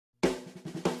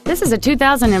This is a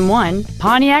 2001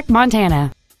 Pontiac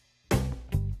Montana.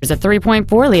 There's a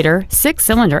 3.4-liter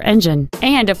six-cylinder engine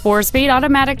and a 4-speed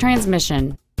automatic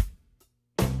transmission.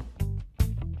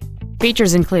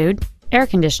 Features include air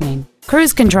conditioning,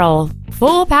 cruise control,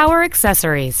 full power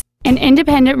accessories, an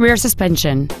independent rear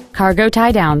suspension, cargo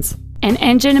tie-downs, an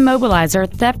engine immobilizer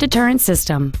theft deterrent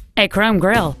system, a chrome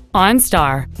grille,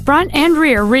 OnStar, front and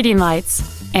rear reading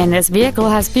lights, and this vehicle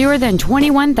has fewer than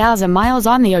 21,000 miles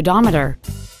on the odometer.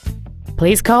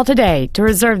 Please call today to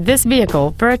reserve this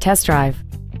vehicle for a test drive.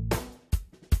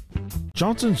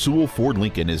 Johnson Sewell Ford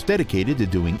Lincoln is dedicated to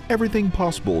doing everything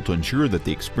possible to ensure that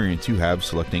the experience you have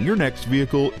selecting your next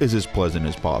vehicle is as pleasant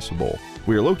as possible.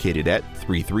 We are located at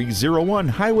 3301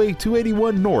 Highway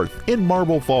 281 North in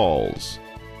Marble Falls.